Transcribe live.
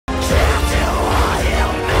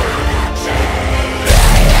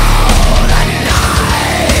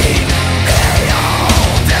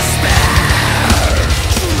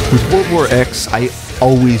World War X, I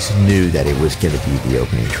always knew that it was going to be the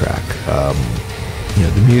opening track. You know,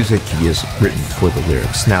 the music is written for the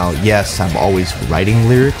lyrics. Now, yes, I'm always writing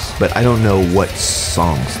lyrics, but I don't know what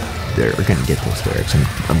songs they're going to get those lyrics.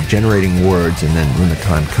 I'm generating words, and then when the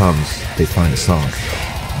time comes, they find a song.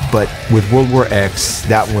 But with World War X,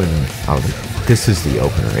 that one, I was like, this is the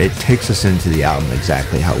opener. It takes us into the album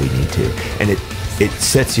exactly how we need to. And it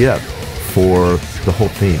sets you up for the whole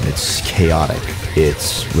theme. It's chaotic.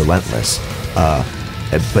 It's relentless.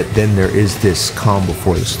 But then there is this calm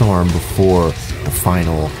before the storm, before the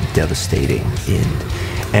final devastating end.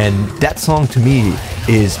 And that song to me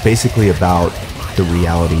is basically about the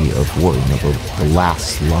reality of war. You know, the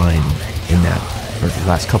last line in that, or the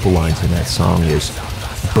last couple lines in that song is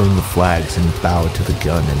burn the flags and bow to the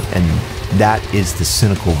gun. And that is the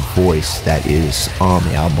cynical voice that is on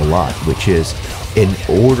the album a lot, which is in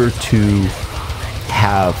order to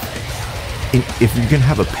have, if you're going to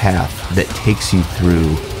have a path that takes you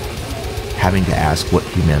through having to ask what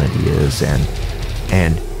humanity is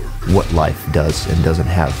and what life does and doesn't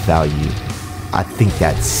have value, I think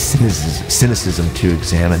that cynicism to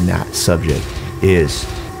examine that subject is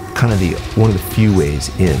kind of one of the few ways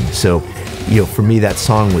in. So, you know, for me, that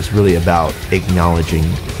song was really about acknowledging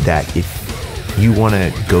that if you want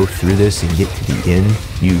to go through this and get to the end,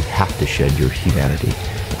 you have to shed your humanity.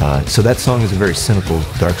 So that song is a very cynical,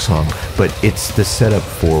 dark song, but it's the setup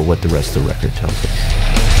for what the rest of the record tells us.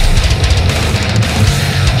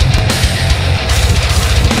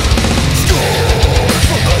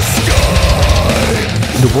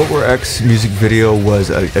 The World War X music video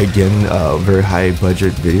was, again, a very high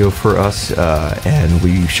budget video for us, and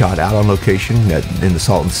we shot out on location in the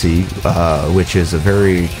Salton Sea, which is a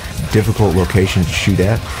very difficult location to shoot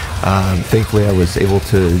at. Thankfully, I was able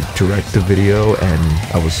to direct the video,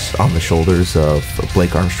 and I was on the shoulders of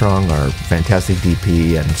Blake Armstrong, our fantastic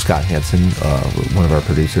DP, and Scott Hansen, one of our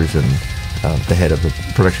producers and the head of the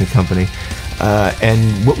production company.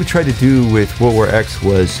 And what we tried to do with World War X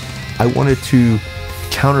was I wanted to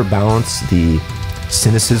counterbalance the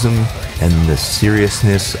cynicism and the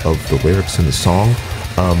seriousness of the lyrics in the song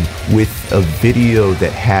with a video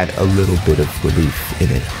that had a little bit of relief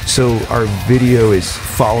in it. So our video is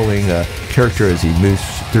following a character as he moves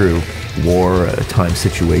through war, a time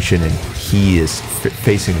situation, and he is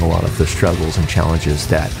facing a lot of the struggles and challenges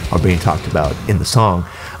that are being talked about in the song.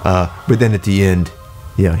 But then at the end,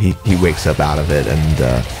 you know, he wakes up out of it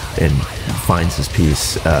and finds his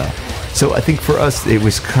peace. So I think for us, it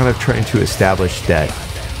was kind of trying to establish that,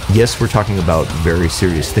 yes, we're talking about very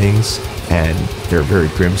serious things, and they're very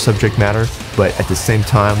grim subject matter, but at the same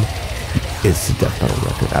time, it's a death metal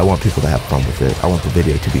record. I want people to have fun with it. I want the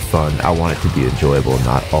video to be fun. I want it to be enjoyable and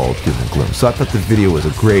not all doom and gloom. So I thought the video was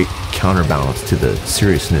a great counterbalance to the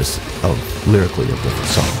seriousness of lyrically of the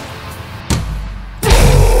song.